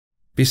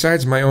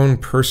Besides my own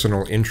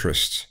personal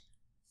interest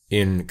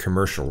in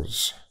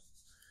commercials,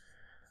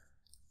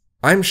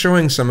 I'm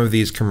showing some of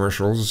these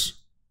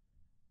commercials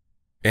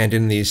and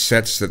in these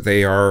sets that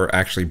they are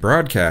actually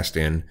broadcast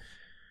in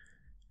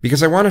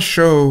because I want to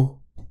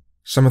show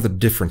some of the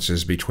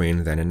differences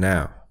between then and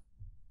now.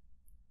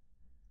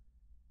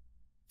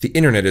 The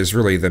internet is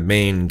really the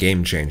main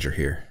game changer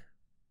here.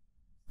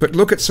 But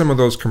look at some of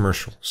those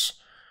commercials.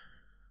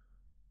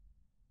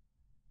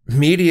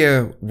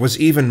 Media was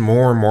even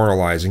more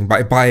moralizing,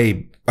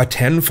 by a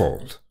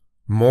tenfold,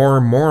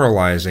 more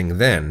moralizing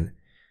then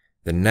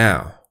than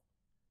now.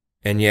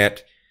 And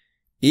yet,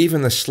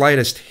 even the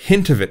slightest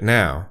hint of it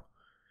now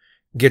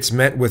gets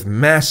met with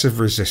massive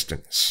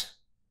resistance.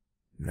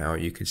 Now,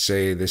 you could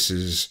say this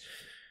is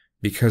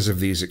because of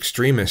these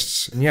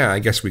extremists. And yeah, I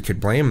guess we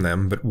could blame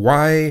them, but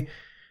why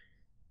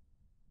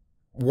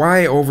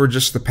over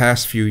just the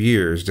past few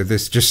years did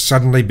this just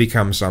suddenly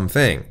become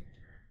something?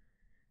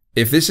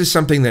 If this is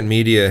something that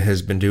media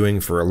has been doing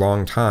for a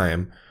long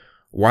time,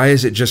 why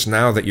is it just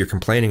now that you're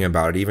complaining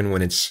about it, even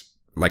when it's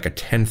like a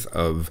tenth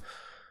of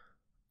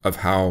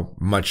how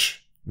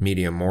much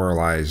media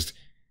moralized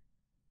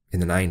in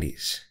the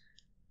 90s?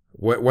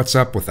 What's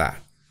up with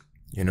that?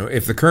 You know,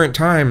 if the current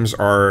times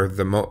are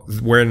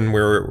when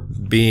we're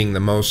being the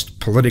most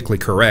politically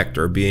correct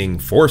or being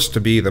forced to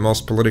be the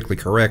most politically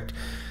correct,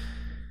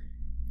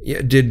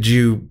 yeah,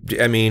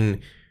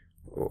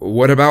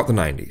 what about the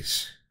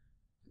 90s?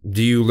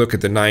 Do you look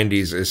at the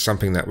 90s as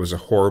something that was a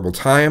horrible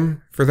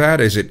time for that?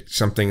 Is it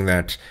something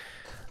that,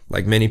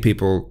 like many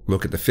people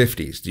look at the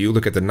 50s, do you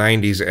look at the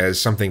 90s as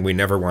something we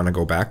never want to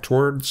go back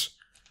towards?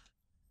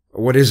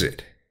 What is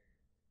it?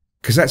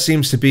 Because that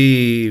seems to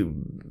be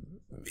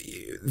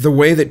the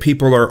way that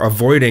people are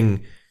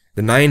avoiding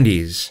the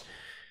 90s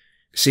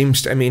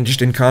seems to,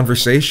 just in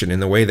conversation, in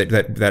the way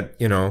that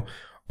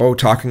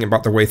talking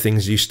about the way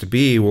things used to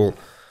be. Well,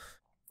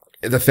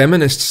 the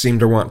feminists seem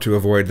to want to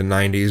avoid the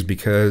 90s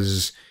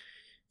because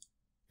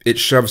it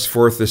shoves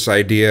forth this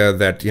idea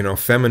that,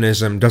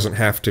 feminism doesn't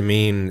have to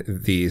mean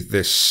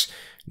this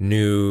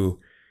new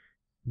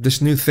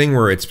thing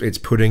where it's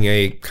putting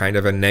a kind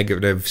of a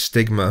negative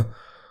stigma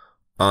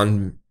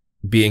on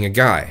being a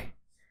guy,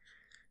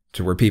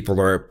 to where people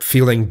are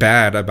feeling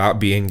bad about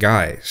being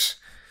guys.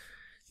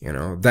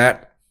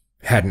 That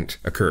hadn't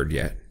occurred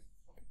yet.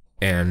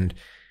 And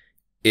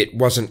it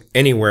wasn't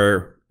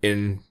anywhere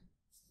in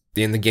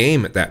the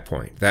game at that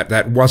point.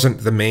 That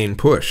wasn't the main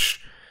push.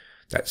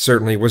 That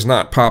certainly was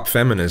not pop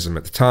feminism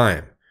at the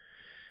time.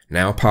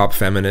 Now pop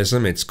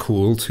feminism, it's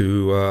cool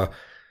to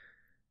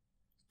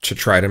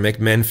try to make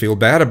men feel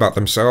bad about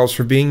themselves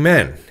for being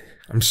men.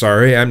 I'm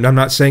sorry, I'm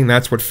not saying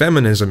that's what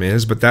feminism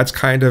is, but that's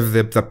kind of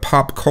the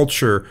pop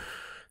culture,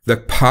 the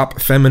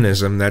pop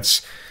feminism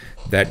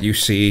that you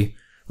see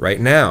right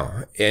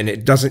now. And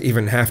it doesn't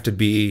even have to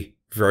be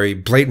very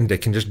blatant.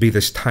 It can just be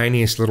this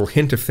tiniest little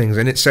hint of things,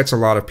 and it sets a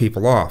lot of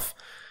people off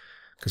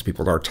because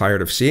people are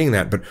tired of seeing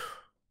that. But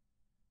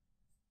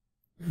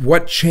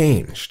what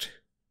changed?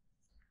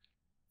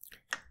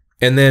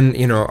 And then,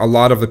 a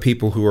lot of the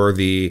people who are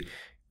the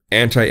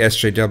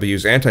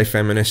anti-SJWs,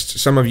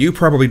 anti-feminists, some of you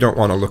probably don't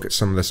want to look at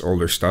some of this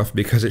older stuff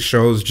because it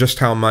shows just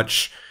how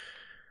much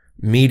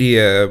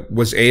media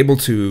was able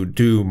to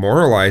do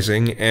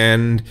moralizing,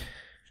 and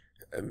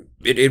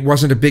it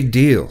wasn't a big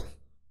deal.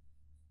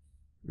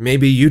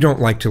 Maybe you don't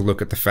like to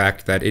look at the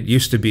fact that it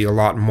used to be a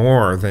lot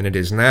more than it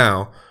is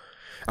now.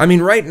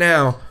 Right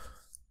now,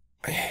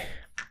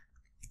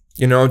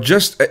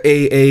 just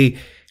a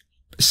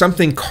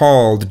something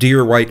called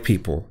Dear White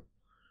People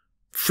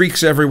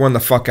freaks everyone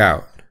the fuck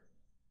out.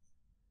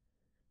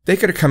 They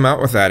could have come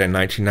out with that in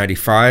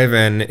 1995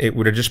 and it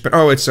would have just been,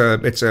 it's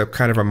a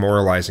kind of a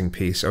moralizing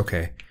piece.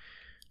 Okay.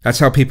 That's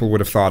how people would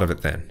have thought of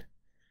it then.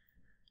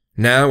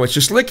 Now it's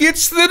just like,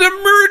 it's an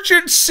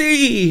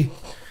emergency.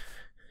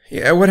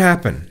 Yeah, what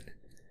happened?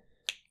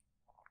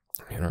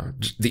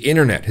 The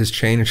internet has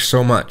changed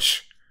so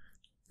much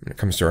when it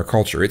comes to our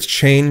culture. It's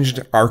changed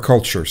our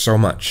culture so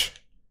much.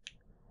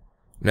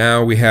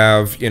 Now we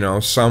have,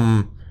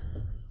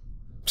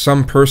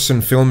 some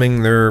person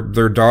filming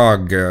their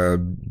dog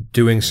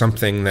doing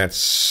something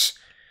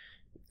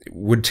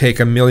would take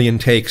 1 million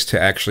takes to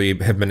actually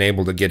have been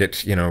able to get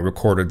it,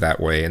 recorded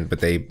that way. But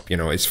they,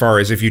 as far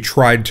as if you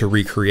tried to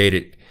recreate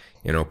it,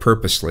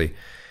 purposely,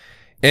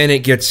 and it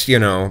gets,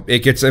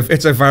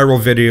 it's a viral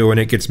video and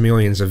it gets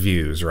millions of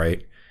views,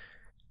 right?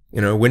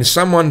 When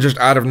someone just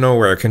out of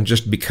nowhere can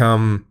just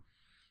become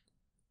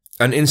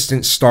an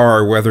instant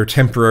star, whether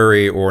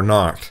temporary or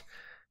not.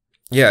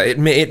 Yeah, it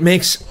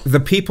makes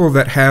the people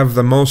that have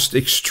the most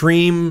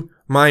extreme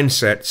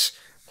mindsets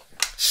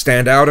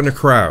stand out in a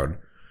crowd.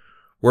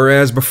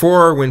 Whereas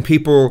before, when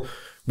people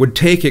would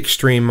take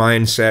extreme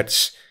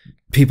mindsets,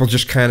 people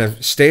just kind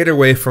of stayed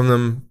away from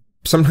them,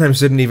 sometimes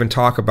didn't even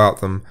talk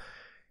about them,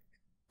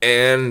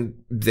 and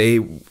they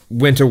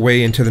went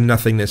away into the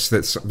nothingness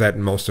that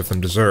most of them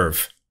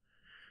deserve,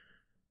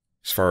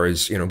 as far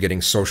as,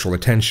 getting social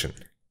attention.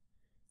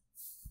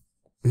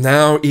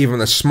 now even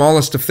the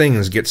smallest of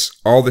things gets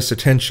all this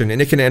attention,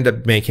 and it can end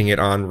up making it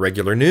on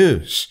regular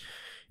news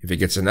if it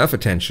gets enough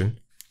attention.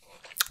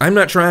 I'm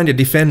not trying to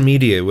defend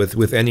media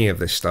with any of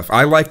this stuff.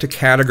 I like to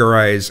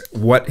categorize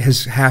what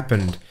has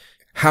happened,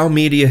 how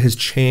media has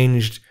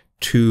changed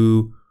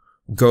to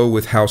go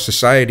with how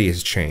society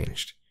has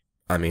changed.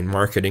 I mean,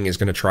 marketing is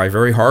going to try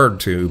very hard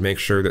to make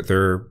sure that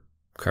they're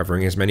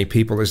covering as many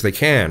people as they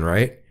can,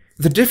 right?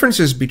 The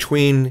differences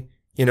between,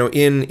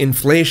 in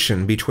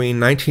inflation between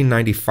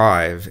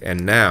 1995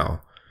 and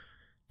now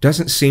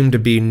doesn't seem to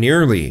be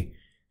nearly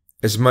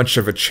as much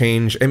of a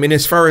change. I mean,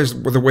 as far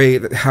as the way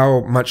that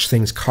how much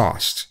things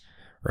cost,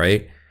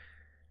 right?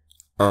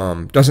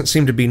 Doesn't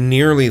seem to be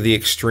nearly the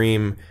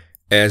extreme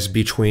as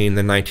between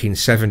the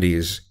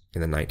 1970s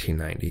and the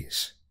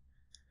 1990s.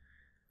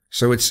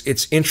 So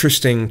it's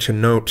interesting to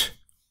note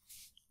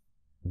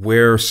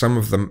where some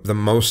of the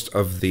most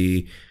of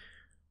the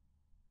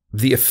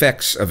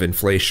effects of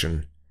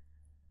inflation,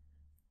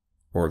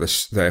 or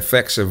the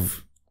effects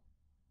of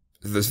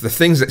the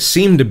things that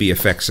seem to be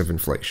effects of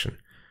inflation,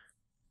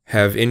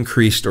 have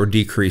increased or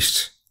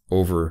decreased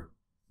over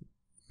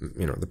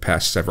the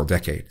past several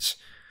decades.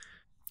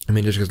 I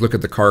mean, just look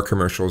at the car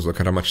commercials, look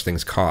at how much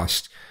things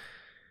cost.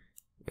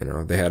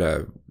 They had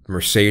a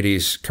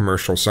Mercedes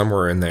commercial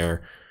somewhere in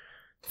there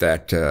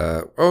that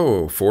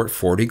for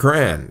 40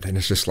 grand, and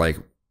it's just like,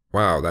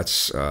 wow,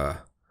 that's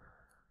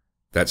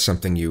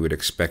something you would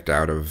expect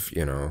out of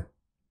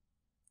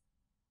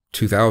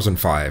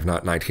 2005,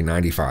 not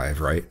 1995,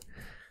 right?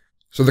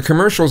 So the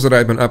commercials that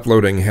I've been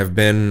uploading have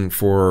been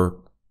for,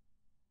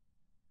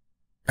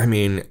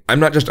 I'm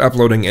not just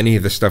uploading any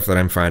of the stuff that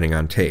I'm finding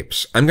on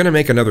tapes. I'm going to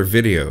make another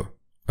video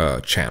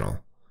channel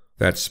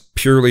that's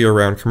purely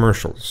around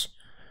commercials.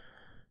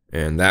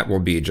 And that will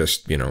be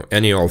just,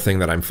 any old thing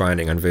that I'm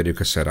finding on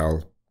videocassette,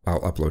 I'll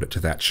upload it to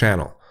that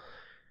channel.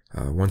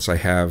 Once I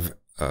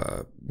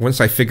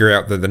figure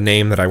out the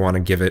name that I want to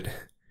give it,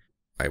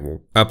 I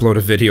will upload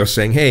a video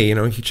saying, hey,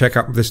 you check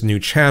out this new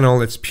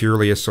channel. It's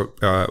purely has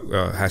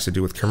to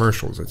do with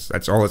commercials.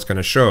 That's all it's going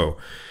to show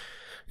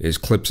is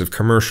clips of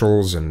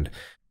commercials and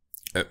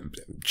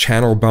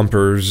channel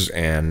bumpers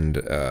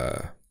and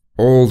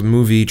old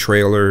movie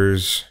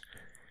trailers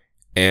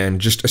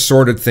and just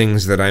assorted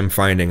things that I'm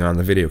finding on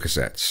the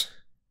videocassettes.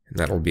 And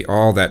that'll be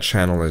all that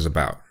channel is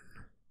about.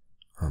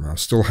 I'll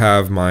still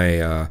have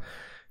my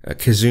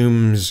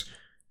Kazum's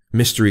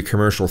Mystery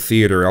Commercial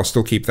Theater. I'll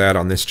still keep that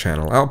on this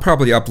channel. I'll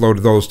probably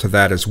upload those to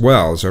that as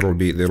well, so it'll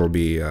be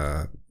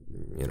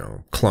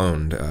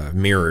cloned,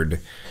 mirrored.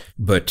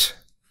 But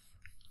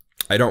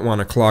I don't want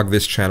to clog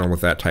this channel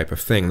with that type of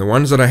thing. The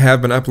ones that I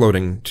have been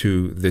uploading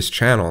to this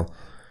channel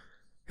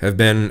have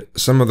been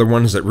some of the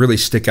ones that really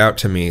stick out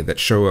to me, that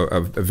show a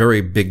very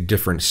big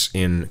difference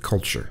in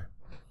culture.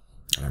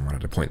 And I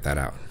wanted to point that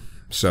out.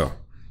 So,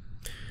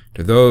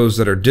 to those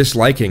that are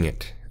disliking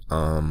it,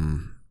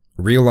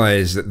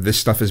 realize that this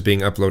stuff is being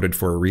uploaded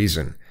for a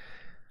reason.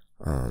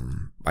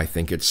 I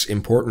think it's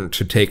important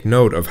to take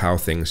note of how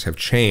things have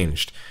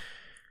changed.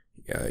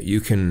 You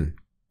can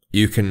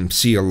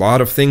see a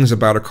lot of things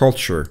about a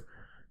culture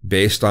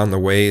based on the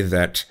way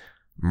that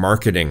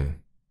marketing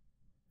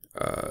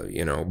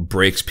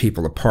breaks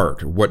people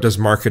apart. What does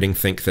marketing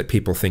think that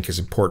people think is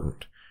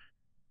important?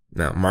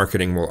 Now,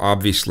 marketing will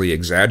obviously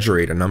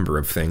exaggerate a number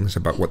of things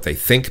about what they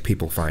think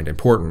people find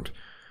important,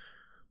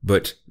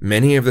 but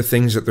many of the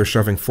things that they're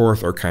shoving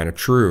forth are kind of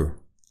true,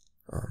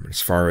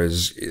 as far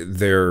as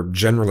their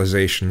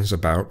generalizations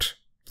about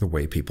the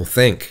way people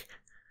think.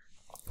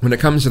 When it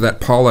comes to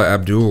that Paula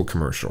Abdul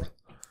commercial,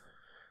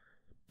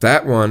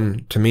 that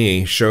one, to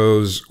me,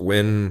 shows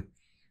when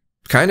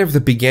kind of the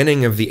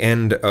beginning of the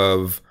end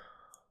of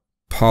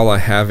Paula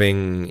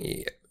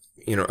having,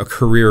 a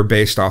career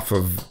based off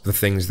of the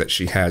things that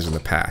she has in the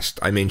past.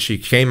 I mean, she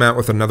came out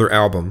with another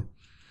album.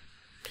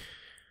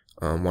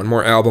 One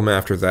more album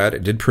after that.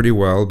 It did pretty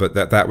well, but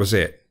that was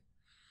it.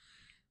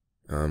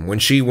 When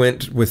she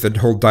went with the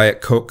whole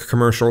Diet Coke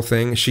commercial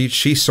thing,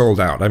 she sold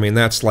out. I mean,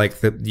 that's like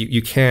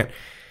you can't.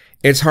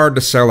 It's hard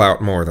to sell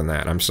out more than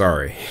that. I'm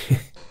sorry.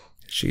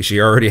 She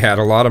already had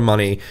a lot of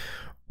money.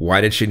 Why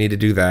did she need to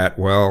do that?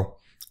 Well,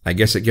 I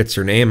guess it gets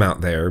her name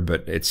out there,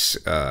 but it's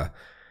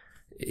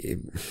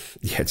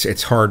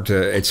hard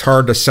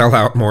to sell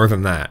out more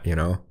than that,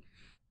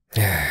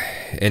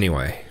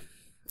 Anyway,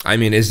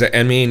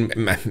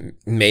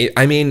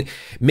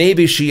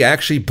 maybe she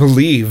actually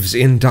believes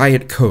in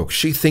Diet Coke.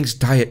 She thinks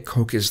Diet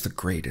Coke is the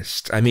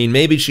greatest.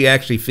 Maybe she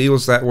actually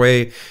feels that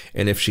way,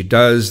 and if she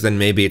does, then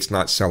maybe it's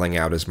not selling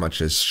out as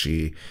much as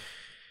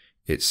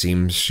it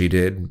seems she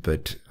did,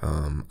 but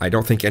I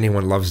don't think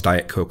anyone loves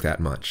Diet Coke that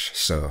much,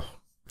 so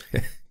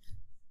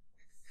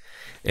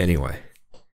anyway.